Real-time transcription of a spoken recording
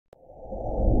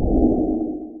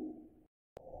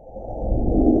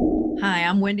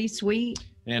I'm Wendy Sweet.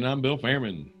 And I'm Bill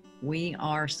Fairman. We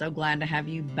are so glad to have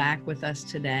you back with us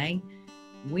today.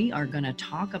 We are going to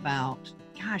talk about,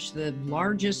 the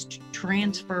largest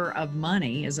transfer of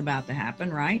money is about to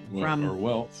happen, right? Or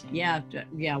wealth. Yeah,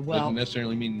 wealth. Doesn't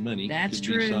necessarily mean money. That's could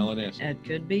true. Be solid asset. It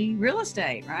could be real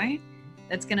estate, right?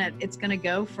 It's gonna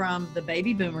go from the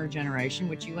baby boomer generation,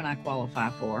 which you and I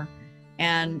qualify for,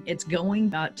 and it's going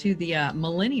to the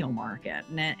millennial market,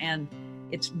 and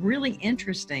it's really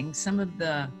interesting some of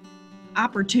the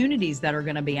opportunities that are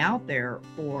going to be out there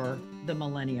for the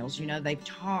millennials. You know, they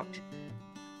talk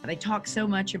so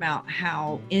much about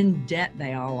how in debt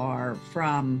they all are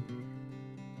from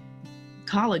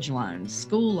college loans,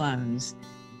 school loans.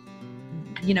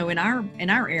 You know, in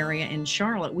our area in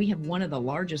Charlotte, we have one of the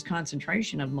largest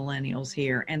concentration of millennials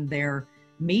here, and their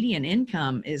median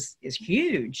income is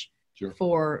huge. Sure.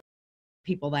 For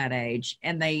people that age,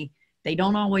 and they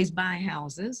don't always buy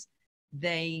houses.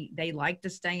 They like to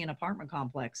stay in apartment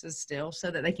complexes still so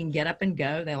that they can get up and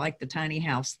go. They like the tiny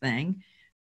house thing.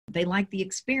 They like the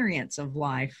experience of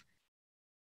life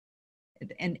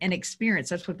and experience.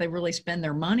 That's what they really spend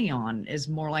their money on, is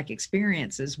more like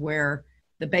experiences, where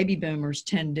the baby boomers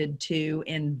tended to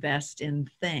invest in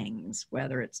things,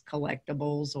 whether it's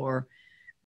collectibles or,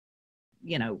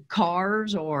 you know,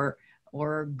 cars or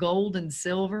gold and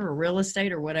silver or real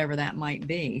estate or whatever that might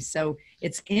be. So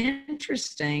it's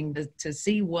interesting to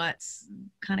see what's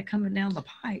kind of coming down the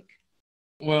pike.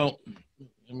 Well,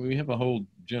 I mean, we have a whole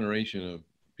generation of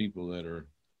people that are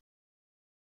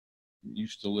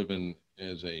used to living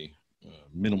as a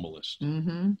minimalist.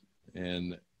 Mm-hmm.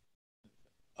 And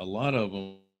a lot of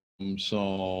them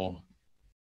saw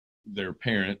their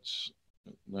parents,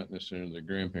 not necessarily their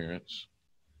grandparents,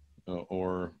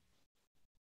 or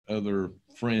other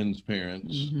friends'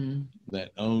 parents mm-hmm.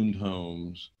 that owned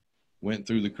homes, went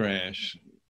through the crash,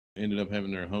 ended up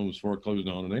having their homes foreclosed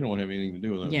on, and they don't have anything to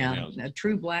do with those houses. A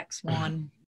true black swan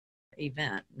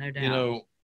event, no doubt. You know,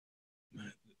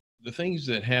 the things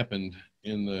that happened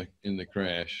in the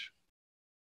crash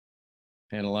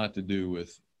had a lot to do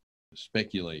with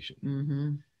speculation.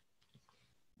 Mm-hmm.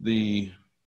 The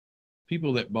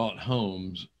people that bought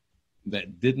homes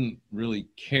that didn't really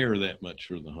care that much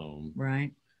for the home,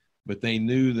 right? But they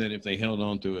knew that if they held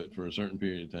on to it for a certain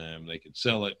period of time, they could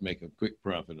sell it, make a quick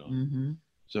profit on it. Mm-hmm.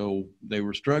 So they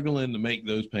were struggling to make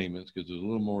those payments because it was a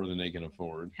little more than they can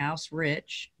afford. House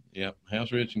rich. Yep,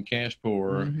 house rich and cash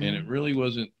poor. Mm-hmm. And it really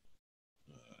wasn't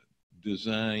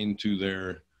designed to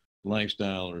their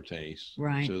lifestyle or taste.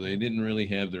 Right. So they didn't really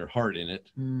have their heart in it.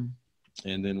 Mm.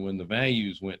 And then when the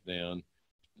values went down,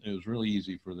 it was really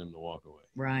easy for them to walk away.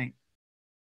 Right.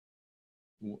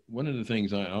 One of the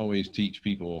things I always teach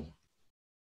people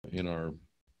in our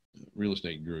real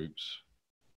estate groups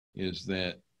is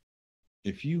that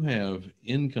if you have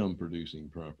income producing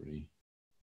property,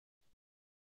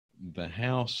 the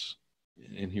house,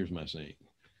 and here's my saying,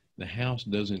 the house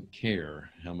doesn't care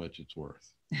how much it's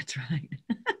worth. That's right.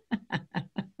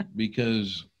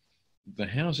 Because the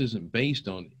house isn't based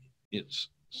on its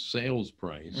sales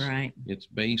price. Right. It's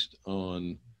based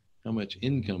on how much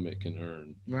income it can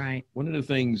earn. Right. One of the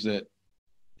things that,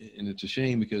 and it's a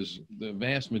shame because the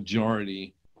vast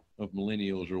majority of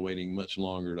millennials are waiting much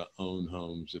longer to own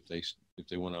homes if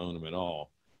they want to own them at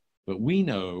all. But we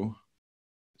know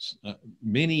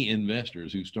many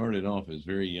investors who started off as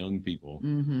very young people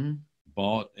mm-hmm.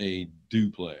 bought a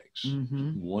duplex,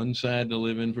 mm-hmm. one side to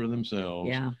live in for themselves,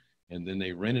 yeah. and then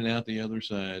they rented out the other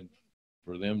side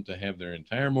for them to have their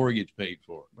entire mortgage paid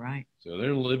for. Right. So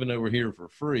they're living over here for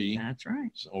free. That's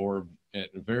right. Or at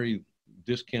a very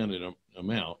discounted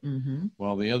amount, mm-hmm.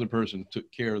 while the other person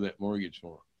took care of that mortgage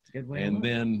for them. It's a good way. And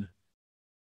then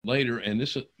later, and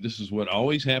this is what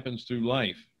always happens through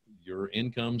life, your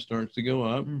income starts to go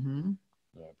up. Mm-hmm.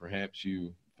 Perhaps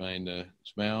you find a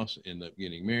spouse, end up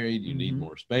getting married, you mm-hmm. need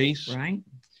more space. Right.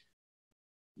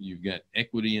 You've got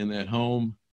equity in that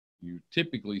home. You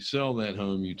typically sell that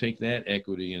home, you take that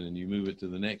equity and then you move it to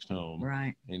the next home.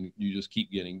 Right. And you just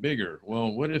keep getting bigger.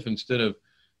 Well, what if instead of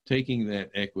taking that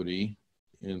equity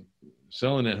and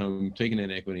selling that home, taking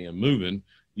that equity and moving,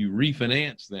 you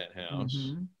refinance that house,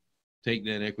 mm-hmm. take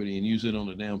that equity and use it on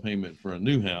a down payment for a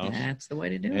new house. That's the way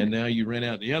to do it. And now you rent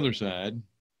out the other side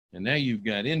and now you've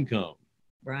got income.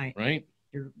 Right. Right.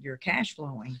 You're cash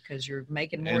flowing because you're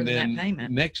making more and than then that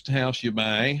payment. Next house you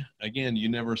buy, again, you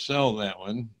never sell that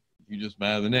one. You just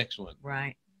buy the next one.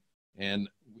 Right. And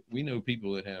we know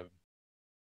people that have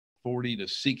 40 to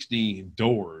 60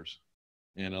 doors.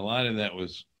 And a lot of that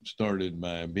was started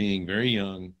by being very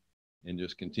young and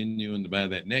just continuing to buy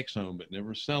that next home, but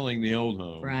never selling the old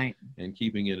home. Right. And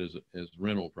keeping it as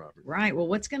rental property. Right. Well,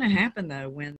 what's going to happen though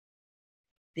when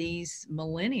these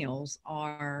millennials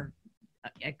are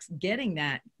getting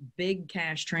that big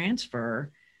cash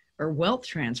transfer or wealth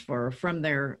transfer from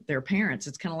their parents.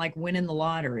 It's kind of like winning the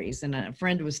lotteries. And a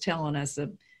friend was telling us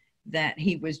that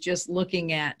he was just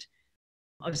looking at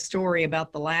a story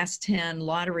about the last 10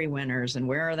 lottery winners and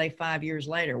where are they 5 years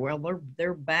later? Well,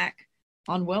 they're back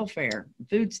on welfare,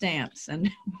 food stamps, and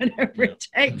whatever it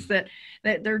takes, that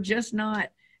they're just not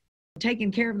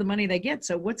taking care of the money they get.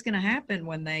 So what's going to happen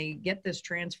when they get this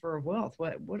transfer of wealth?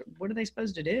 What are they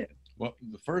supposed to do? Well,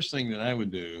 the first thing that I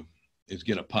would do is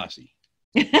get a posse.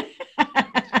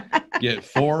 Get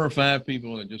 4 or 5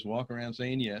 people that just walk around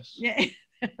saying yes. Yeah,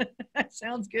 that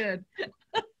sounds good.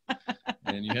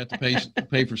 And you have to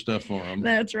pay for stuff for them.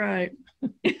 That's right.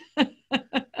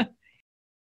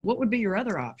 What would be your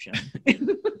other option?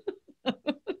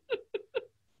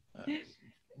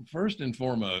 First and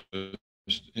foremost,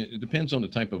 it depends on the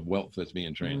type of wealth that's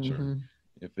being transferred. Mm-hmm.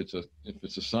 If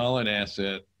it's a solid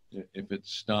asset, if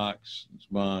it's stocks, it's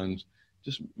bonds,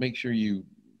 just make sure you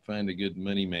find a good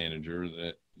money manager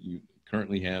that you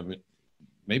currently have it.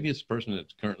 Maybe it's the person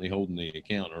that's currently holding the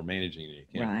account or managing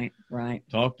the account. Right.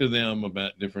 Talk to them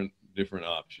about different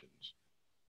options.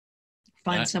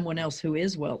 Find someone else who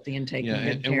is wealthy and taking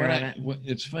good care of it.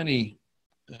 It's funny.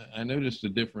 I noticed the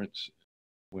difference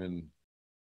when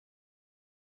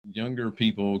younger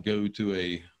people go to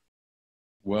a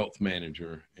wealth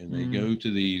manager and they go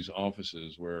to these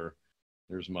offices where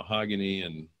there's mahogany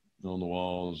and on the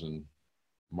walls and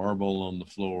marble on the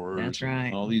floors. That's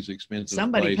right. All these expensive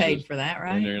Somebody places. paid for that,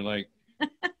 right? And they're like,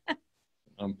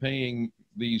 I'm paying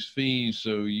these fees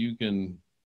so you can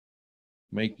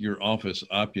make your office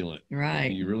opulent. Right.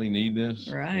 Do you really need this?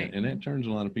 Right. And that turns a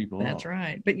lot of people off. That's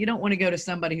right. But you don't want to go to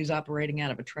somebody who's operating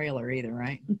out of a trailer either,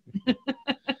 right?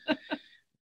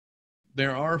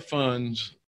 There are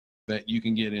funds that you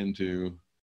can get into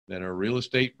that are real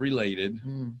estate related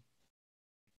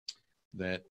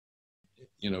that,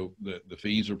 the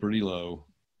fees are pretty low.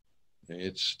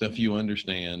 It's stuff you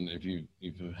understand. If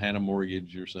you've had a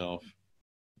mortgage yourself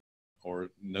or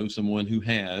know someone who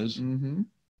has,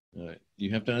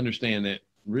 you have to understand that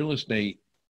real estate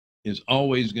is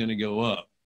always going to go up.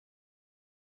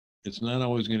 It's not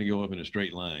always going to go up in a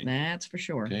straight line. That's for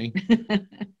sure. Okay.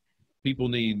 People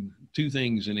need 2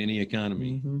 things in any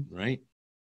economy, right?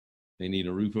 They need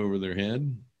a roof over their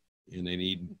head and they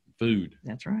need food.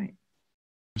 That's right.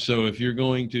 So if you're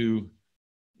going to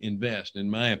invest, in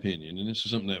my opinion, and this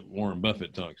is something that Warren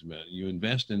Buffett talks about, you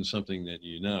invest in something that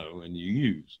you know and you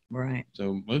use. Right.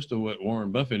 So most of what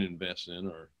Warren Buffett invests in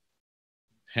are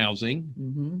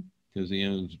housing, because he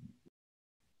owns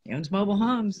mobile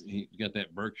homes. He's got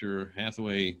that Berkshire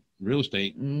Hathaway real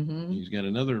estate. He's got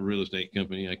another real estate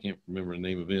company. I can't remember the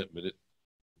name of it, but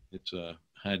it's a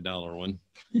high dollar one.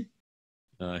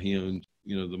 He owns,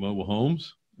 the mobile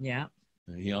homes. Yeah.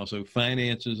 He also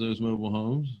finances those mobile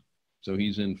homes. So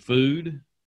he's in food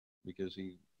because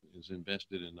he is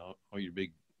invested in all your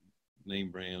big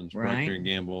name brands, Procter &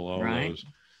 Gamble, all those,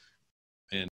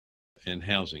 and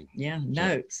housing. Yeah,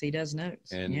 notes. He does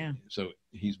notes. And so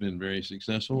he's been very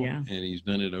successful, and he's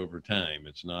done it over time.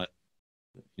 It's not,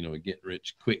 a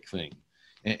get-rich-quick thing.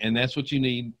 And that's what you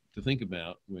need to think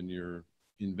about when you're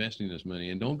investing this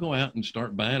money. And don't go out and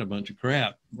start buying a bunch of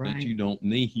crap that you don't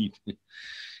need.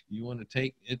 You want to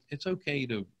take it. It's okay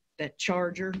to that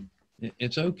charger.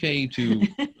 It's okay to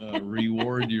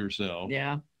reward yourself.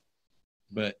 Yeah.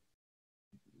 But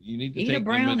you need to eat take a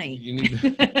brownie. You need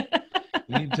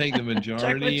to take the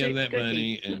majority of that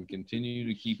money and continue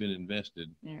to keep it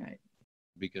invested. All right.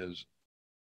 Because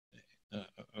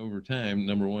over time,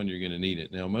 number one, you're going to need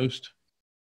it. Now, most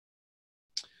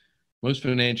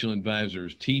financial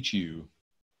advisors teach you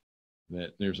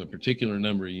that there's a particular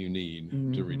number you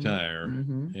need to retire,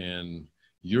 and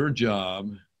your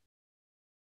job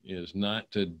is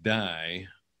not to die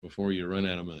before you run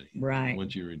out of money. Right.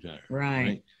 Once you retire.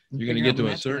 Right. You're going to get to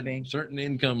a certain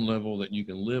income level that you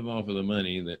can live off of the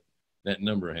money that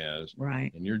number has.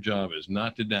 Right. And your job is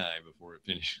not to die before it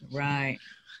finishes. Right.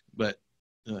 But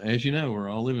as you know, we're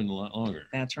all living a lot longer.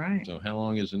 That's right. So how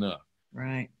long is enough?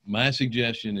 Right. My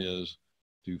suggestion is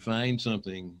to find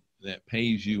something that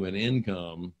pays you an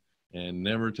income and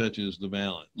never touches the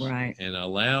balance. Right. And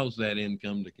allows that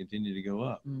income to continue to go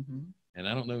up. And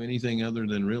I don't know anything other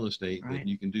than real estate that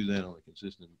you can do that on a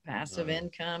consistent passive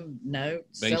income,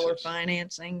 notes, seller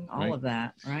financing, all of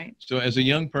that, right? So as a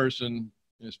young person,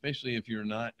 especially if you're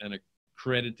not an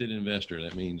accredited investor,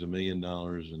 that means $1 million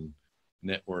in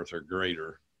net worth or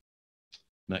greater,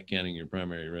 not counting your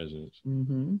primary residence,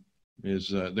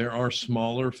 there are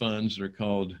smaller funds that are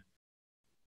called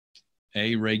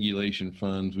A regulation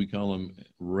funds. We call them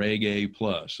Reg A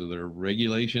plus. So they're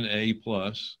Regulation A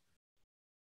plus.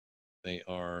 They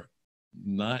are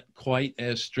not quite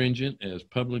as stringent as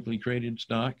publicly traded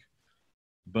stock,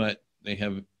 but they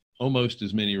have almost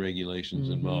as many regulations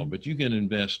involved. But you can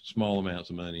invest small amounts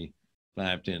of money,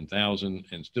 5, 10,000,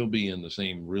 and still be in the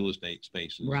same real estate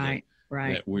spaces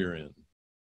that we're in.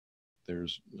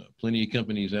 There's plenty of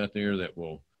companies out there that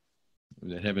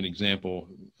have an example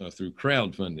through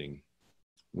crowdfunding,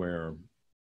 where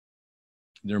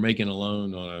they're making a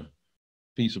loan on a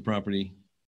piece of property.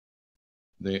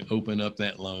 They open up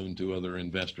that loan to other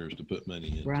investors to put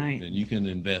money into, and you can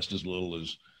invest as little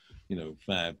as, $5,000,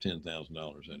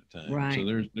 $10,000 at a time. So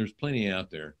there's plenty out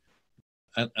there.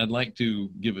 I'd like to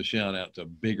give a shout out to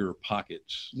Bigger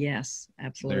Pockets. Yes,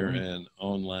 absolutely. They're an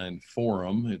online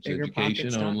forum. It's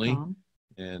education only,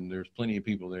 and there's plenty of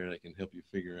people there that can help you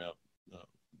figure out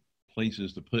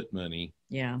places to put money.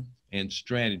 Yeah. And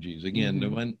strategies. Again,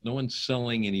 no one's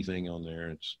selling anything on there.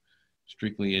 It's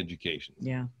strictly education.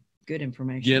 Yeah. Good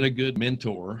information. Get a good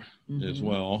mentor as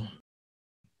well.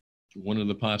 One of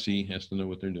the posse has to know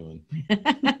what they're doing.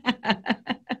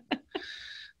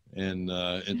 And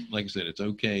it's like I said, it's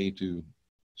okay to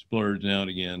splurge now and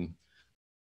again.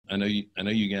 I know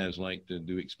you guys like to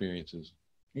do experiences.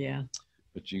 Yeah.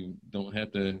 But you don't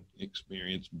have to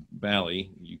experience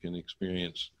Bali. You can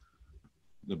experience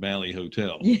the Bali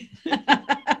Hotel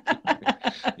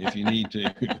if you need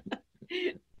to.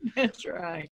 That's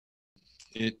right.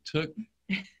 It took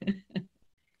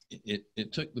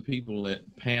the people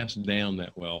that passed down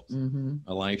that wealth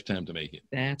a lifetime to make it.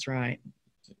 That's right.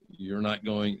 You're not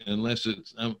going unless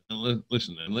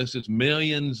it's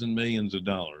millions and millions of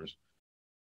dollars.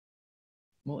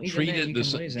 Well, treat it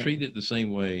the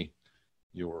same way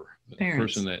the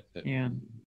person that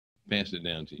passed it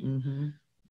down to you.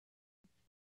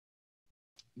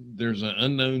 There's an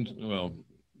unknown, well,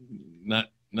 not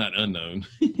unknown.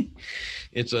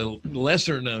 It's a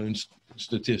lesser known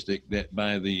statistic that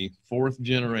by the 4th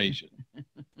generation,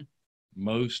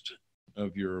 most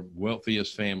of your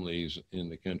wealthiest families in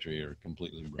the country are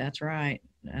completely broke. That's right.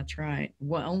 That's right.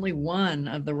 Well, only one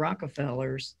of the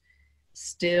Rockefellers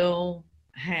still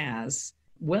has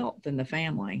wealth in the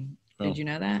family. Did you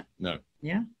know that? No.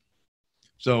 Yeah.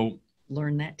 So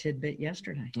learned that tidbit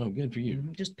yesterday. Oh, good for you.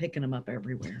 Just picking them up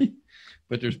everywhere.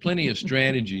 But there's plenty of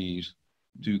strategies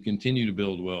to continue to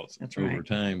build wealth over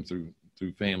time through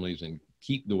families, and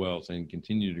keep the wealth and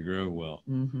continue to grow wealth.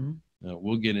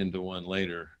 We'll get into one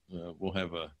later. We'll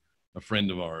have a friend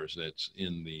of ours that's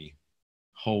in the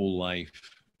whole life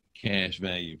cash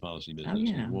value policy business. Oh,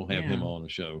 yeah. We'll have him on the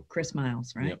show. Chris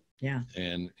Miles, right? Yep. Yeah.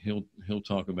 And he'll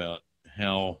talk about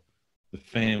how the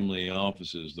family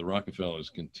offices, the Rockefellers,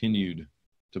 continued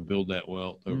to build that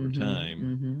wealth over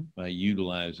time by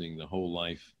utilizing the whole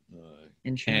life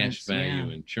cash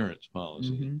value insurance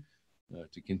policy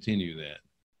to continue that.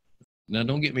 Now,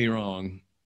 don't get me wrong.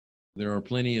 There are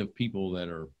plenty of people that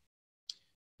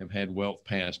have had wealth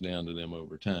passed down to them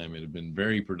over time and have been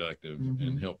very productive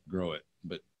and helped grow it.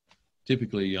 But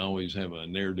typically, you always have a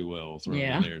ne'er-do-well thrown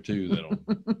in there too that'll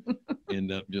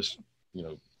end up just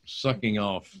sucking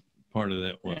off part of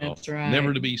that wealth. That's right.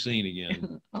 Never to be seen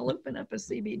again. I'll open up a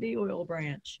CBD oil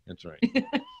branch. That's right.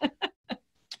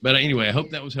 But anyway, I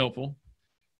hope that was helpful.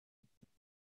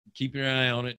 Keep your eye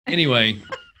on it. Anyway,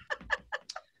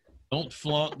 don't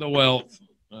flaunt the wealth.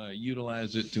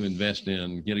 Utilize it to invest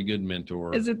in. Get a good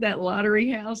mentor. Is it that lottery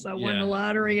house? I won the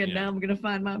lottery, and now I'm going to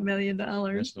find my $1 million.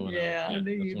 Yeah, I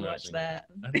knew you'd watch that.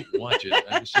 I didn't watch it.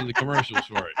 I just see the commercials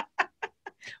for it.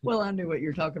 Well, I knew what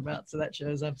you're talking about, so that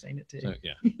shows I've seen it too. So,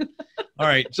 yeah. All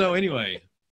right. So anyway,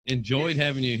 enjoyed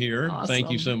having you here. Awesome.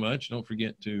 Thank you so much. Don't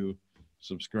forget to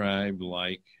subscribe,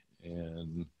 like,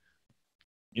 and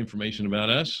information about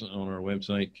us on our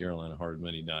website,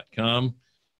 carolinahardmoney.com.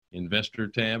 Investor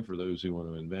tab for those who want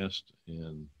to invest,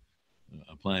 and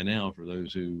apply now for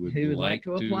those who would like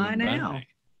to apply now.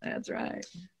 That's right.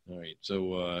 All right.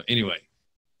 So anyway,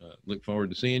 look forward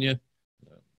to seeing you.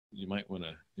 You might want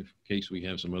to, in case we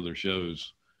have some other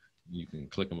shows, you can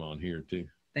click them on here too.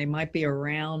 They might be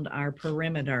around our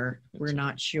perimeter. We're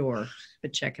not sure,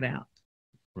 but check it out.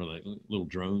 Or like little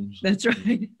drones. That's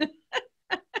right.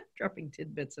 Dropping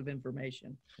tidbits of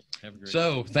information.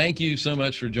 So thank you so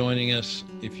much for joining us.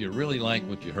 If you really like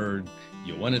what you heard,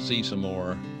 you want to see some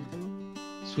more,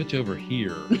 switch over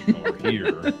here or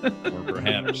here or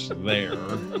perhaps there.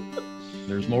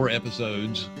 There's more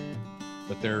episodes,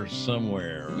 but they're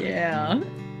somewhere. Yeah.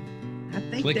 I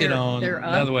think click it on.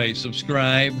 By the way,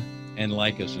 subscribe and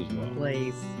like us as well.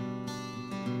 Please.